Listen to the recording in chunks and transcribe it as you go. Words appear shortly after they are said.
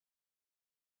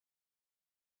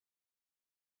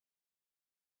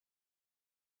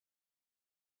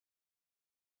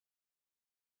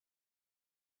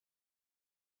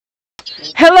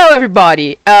Hello,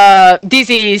 everybody.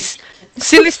 This is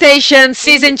Silly Station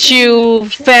Season 2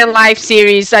 fan life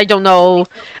series. I don't know.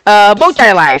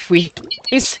 Bowtie Life.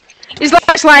 It's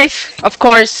Last Life, of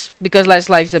course, because Last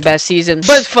Life is the best season.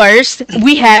 But first,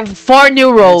 we have 4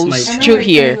 new roles to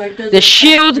here: the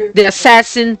Shield, the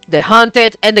Assassin, the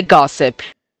Hunted, and the Gossip.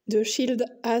 The shield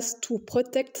has to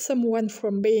protect someone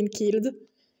from being killed.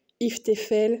 If they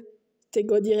fail, they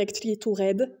go directly to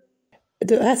red.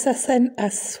 The assassin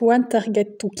has one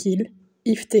target to kill.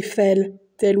 If they fail,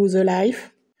 they lose a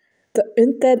life. The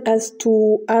hunted has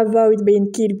to avoid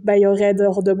being killed by a red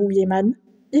or the boogeyman.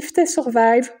 If they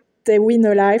survive, they win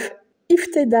a life.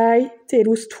 If they die, they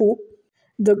lose 2.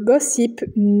 The gossip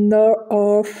know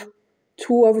of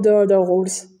 2 of the other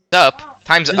rules. Up.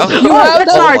 Time's up.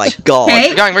 Oh my god.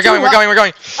 Okay. We're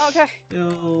going. Okay.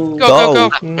 Go.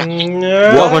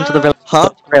 Welcome to the village. Huh?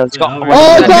 Let's go. Oh,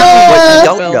 What, you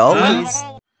don't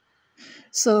know?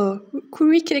 So,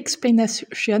 quick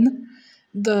explanation.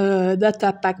 The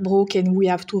data pack broke and we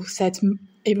have to set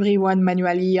everyone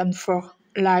manually on for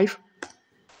live.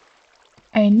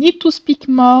 I need to speak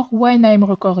more when I'm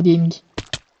recording.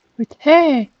 But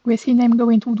hey, we think I'm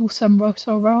going to do some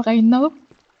voiceover right now?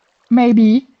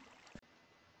 Maybe.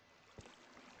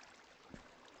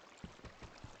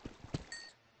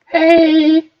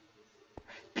 Hey!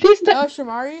 Please don't...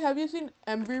 Chimary, have you seen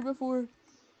Ember before?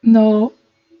 No.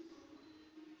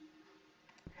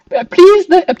 Please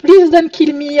don't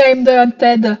kill me, I'm the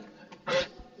hunted.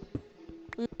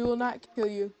 We will not kill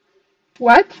you.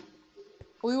 What?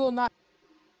 We will not.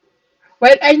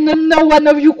 Well, I don't know one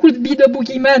of you could be the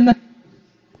boogeyman.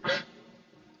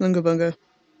 Bunga bunga.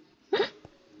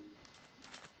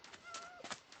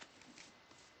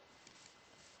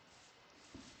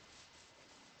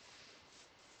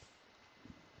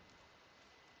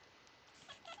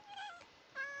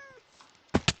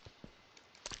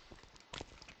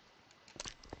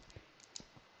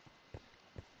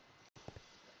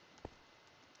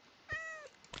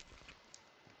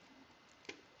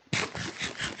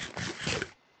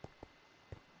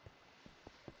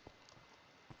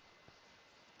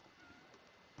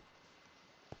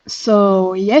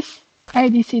 So, yes, I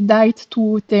decided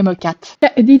to tame a cat.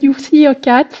 Did you see a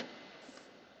cat?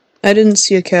 I didn't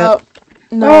see a cat.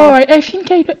 No. Oh, I think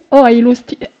I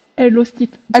lost it. I lost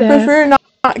it. I prefer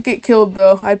not get killed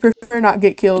though. I prefer not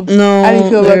get killed. No, How do you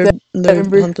feel about that, they're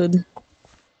Ember? hunted.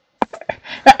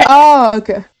 Oh,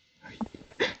 okay.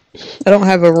 I don't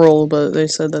have a role, but they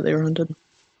said that they were hunted.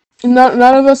 None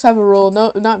of us have a role.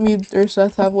 No, not me or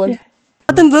Seth have one.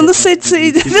 Hello!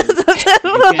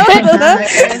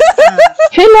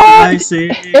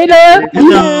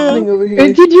 Nothing over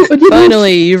here.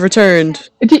 Finally, you've returned.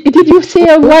 Did you see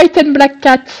a white and black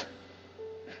cat?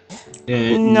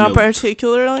 Not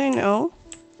particularly, no.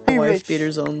 Very Wife rich.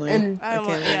 beaters only. And I don't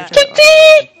want, yeah.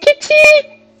 Kitty!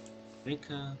 Kitty!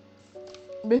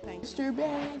 Mr.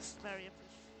 Bass. Very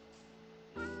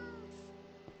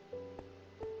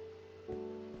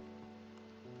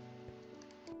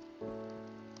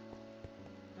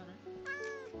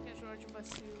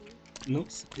Non,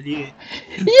 c'est lié.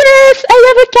 Yes! I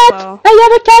have a cat! Wow. I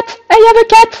have a cat! I have a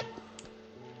cat!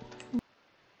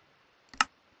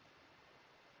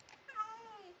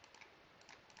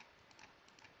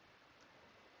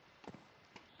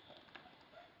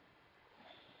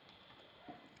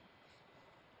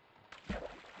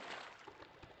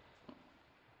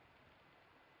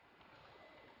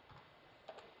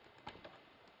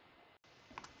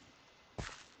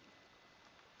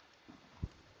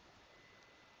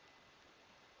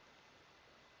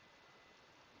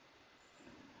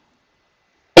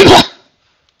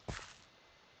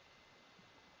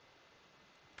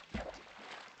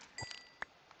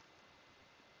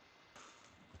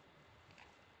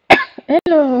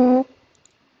 Hello!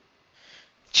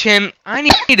 Chim, I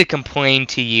need to complain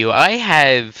to you. I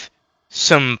have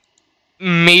some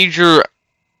major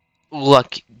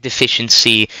luck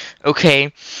deficiency,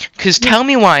 okay? Because tell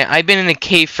me why. I've been in a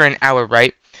cave for an hour,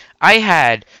 right? I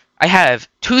have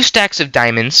 2 stacks of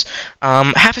diamonds,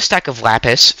 half a stack of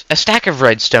lapis, a stack of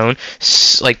redstone,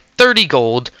 like 30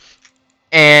 gold,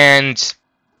 and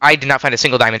I did not find a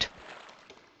single diamond.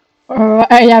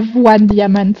 I have 1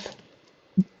 diamond.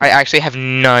 I actually have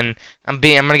none. I'm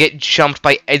gonna get jumped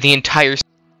by the entire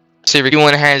server.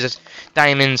 Everyone has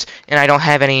diamonds, and I don't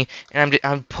have any, and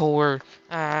I'm poor.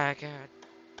 Ah, God.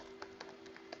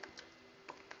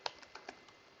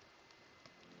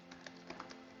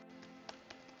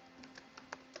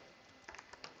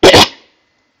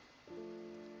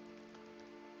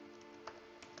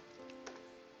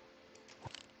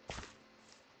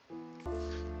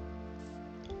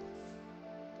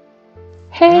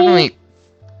 Hey!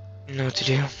 know what to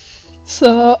do.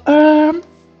 So,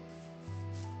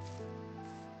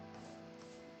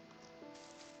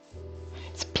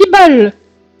 Spibble!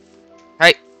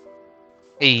 Hi.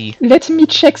 Hey. Let me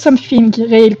check something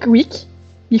real quick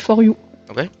before you.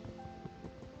 Okay.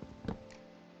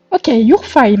 Okay, you're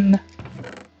fine.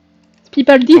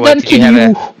 People didn't What, did you kill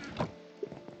have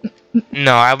you.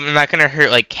 No, I'm not gonna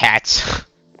hurt like cats.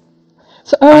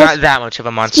 So, I'm not that much of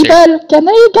a monster. Spibble, can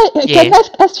Yeah.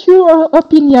 I ask your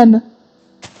opinion?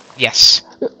 Yes.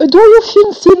 Do you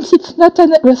think since it's not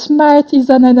a smite is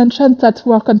an enchant that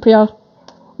work on prayer,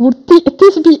 would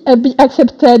this be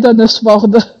accepted on a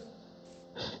sword?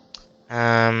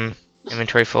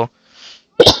 Inventory full.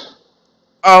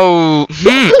 Oh,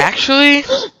 actually,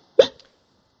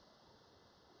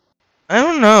 I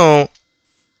don't know.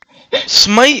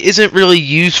 Smite isn't really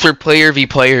used for player v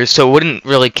player, so it wouldn't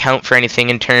really count for anything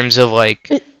in terms of like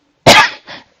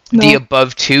the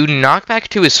above 2. Knockback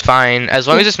 2 is fine as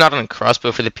long as it's not on a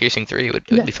crossbow for the piercing 3. It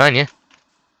would be fine, yeah.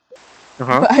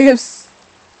 I guess.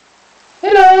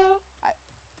 Hello.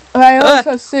 I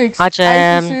also have 6. Hi,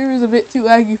 Jam. I think server's a bit too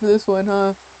laggy for this one,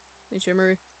 huh? Hey,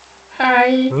 Chimary.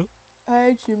 Hi.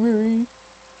 Hi, Chimary.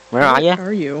 Where are you? Where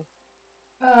are you?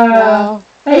 Wow.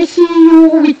 I see you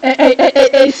with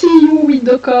I see you with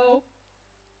the cow.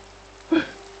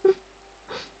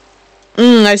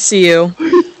 I see you.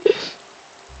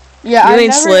 Yeah, You I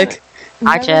ain't never, slick.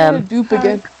 Hi, never Jam. gonna dupe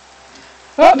again.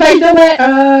 Oh, by the way,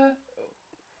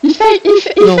 if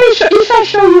I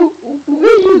show you,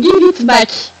 will you give it back?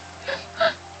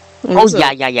 Oh,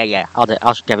 yeah.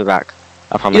 I'll give it back.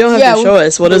 I promise. You don't have to show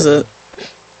us. What is it?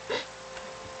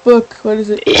 Book. What is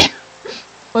it?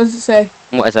 What does it say?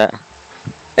 What is it?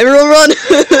 Everyone run!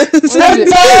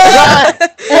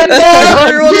 Everyone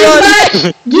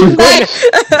run! Give back!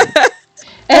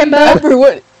 Ember,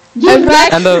 what? Give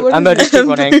back! Ember, just keep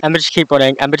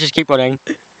running. Ember, just keep running.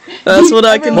 That's what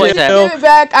I can do. What is it? Give it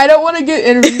back. I don't want to get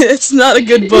interviewed. It's not a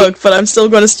good book, but I'm still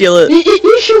going to steal it. If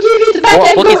you give it back,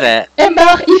 What book is it?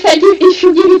 Ember, if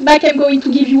you give it back, I'm going to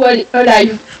give you a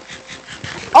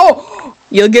life. Oh!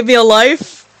 You'll give me a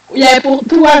life? Yeah,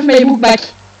 to have my book back.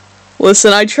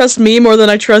 Listen, I trust me more than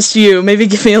I trust you. Maybe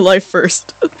give me a life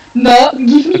first. No,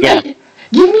 give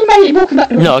me my book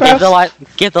back. No, first.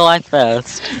 give the life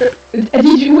first.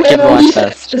 Did you ever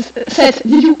Seth,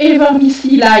 did you ever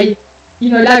see lie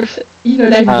in a life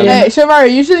game? Hey,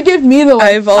 Chimary, you should give me the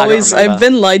life. I've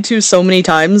been lied to so many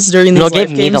times during these life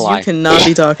games. You cannot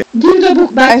be talking. Give the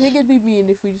book back. I think it'd be mean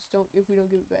if we don't give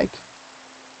it back.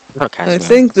 Okay. I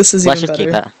think this is Let's even just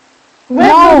better. keep it.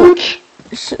 No,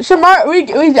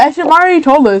 Chimary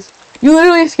told us. You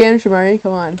literally scammed Chimary.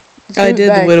 Come on. I did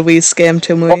literally scam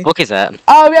Chimary. What book is it?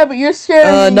 Oh yeah, but you're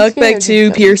scared. Knockback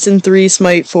 2, Pearson 3,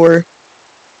 Smite 4.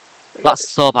 That's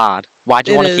so bad. Why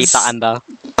do you want to keep that, Ember?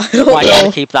 I don't Why do you know.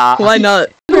 want to keep that? Why not?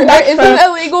 Is it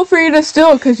illegal for you to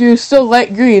steal because you're still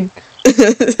light green?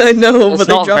 I know, but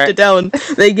they not dropped fair. it down.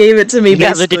 They gave it to me,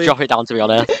 Yeah, they basically. did drop it down, to be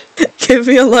honest. Give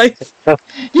me a life. Give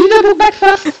the book back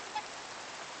first.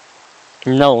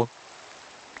 No.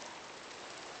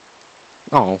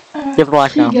 Oh, give the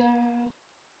life now. Trigger.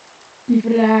 Give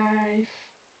life.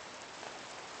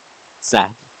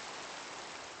 Seth.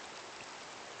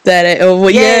 Oh,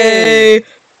 yay!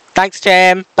 Thanks,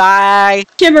 Jim. Bye.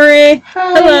 Chimary.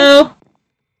 Hello.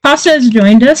 Pasta has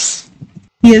joined us.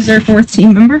 He is our 4th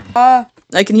team member.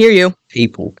 I can hear you.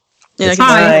 People. Yeah, I can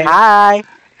Hi. see you. Hi.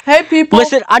 Hey, people.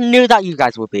 Listen, I knew that you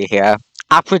guys would be here.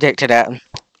 I predicted it.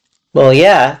 Well,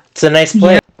 yeah, it's a nice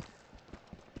place.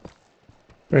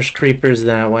 There's creepers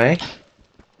that way.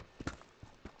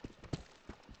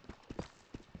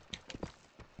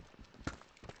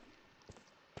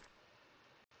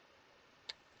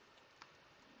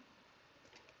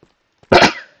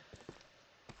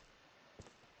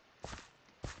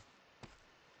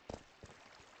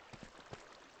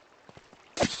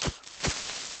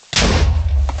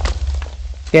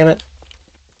 Damn it.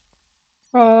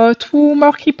 2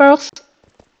 more creepers.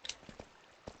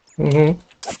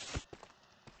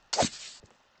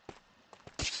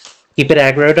 Keep it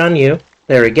aggroed on you.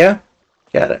 There we go.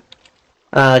 Got it.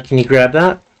 Can you grab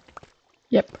that?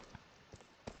 Yep.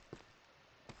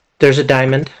 There's a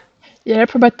diamond.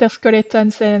 Yep, but there's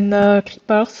skeletons and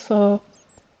creepers, so...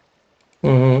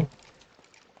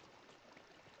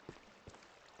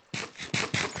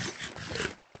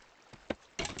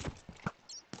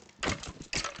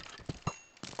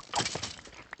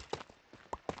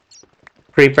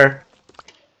 Creeper.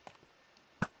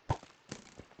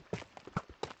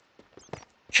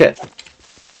 Shit.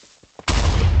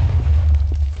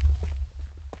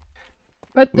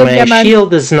 But the My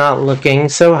shield is not looking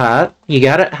so hot. You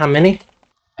got it? How many?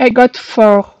 I got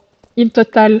 4. in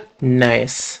total.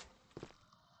 Nice.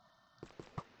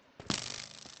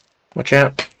 Watch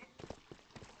out.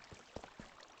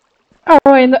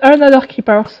 Oh, and another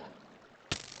creepers.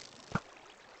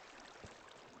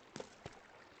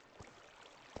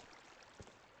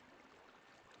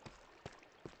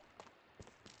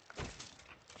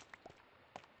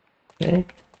 Okay.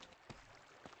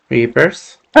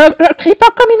 Reapers.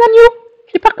 Creeper coming on you!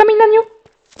 Creeper coming on you!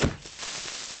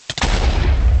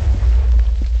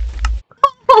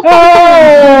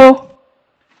 Oh!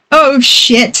 Oh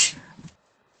shit!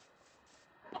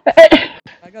 I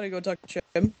gotta go talk to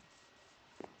Chim.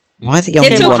 Am I the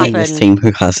only one in this team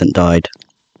who hasn't died?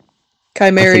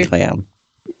 Chimary. I think I am.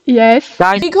 Yes.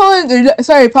 You calling?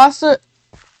 Sorry, pasta.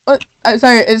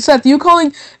 Sorry, it's Seth. You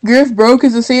calling Griff broke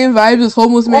is the same vibes as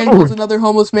homeless man calls another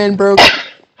homeless man broke.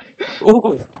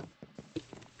 Oh.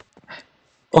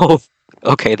 Oh.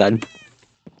 Okay then.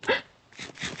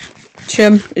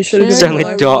 Chim, you should have certainly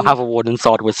don't have a wooden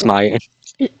sword with smite.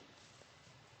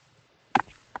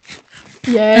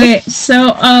 Yeah. Okay,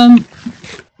 so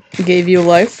gave you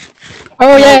life.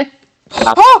 Oh yeah.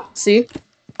 Oh, see.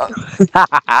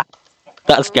 That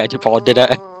scared you, Paul, did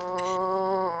it?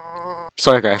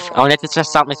 Sorry, Griff. I wanted to just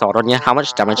start my sword on you. How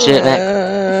much damage did it make?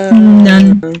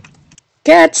 None.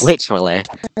 Cats. Literally.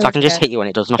 So I can just hit you when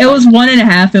it does nothing. It was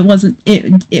 1.5. It wasn't.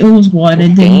 It was 1.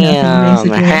 It did nothing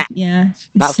basically. Yeah, it's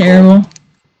That's terrible.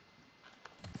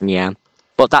 Cool. Yeah,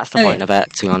 but that's the point of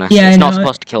it. To be honest, Yeah, it's I not know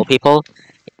supposed to kill people.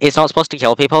 It's not supposed to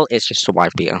kill people. It's just to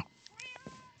wipe you.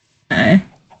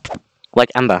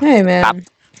 Like Ember. Hey man.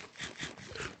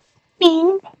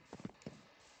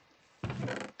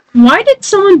 Why did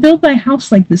someone build my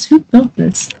house like this? Who built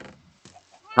this?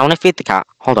 I want to feed the cat.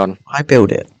 Hold on. I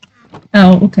built it.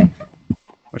 Oh, okay.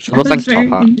 It looks like a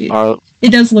top hat. It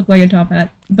does look like a top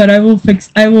hat, but I will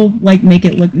like make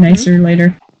it look nicer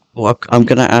later. Well, I'm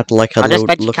gonna add like a I just little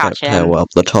bet you lookout can't share. tower up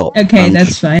the top. Okay, and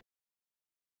that's fine.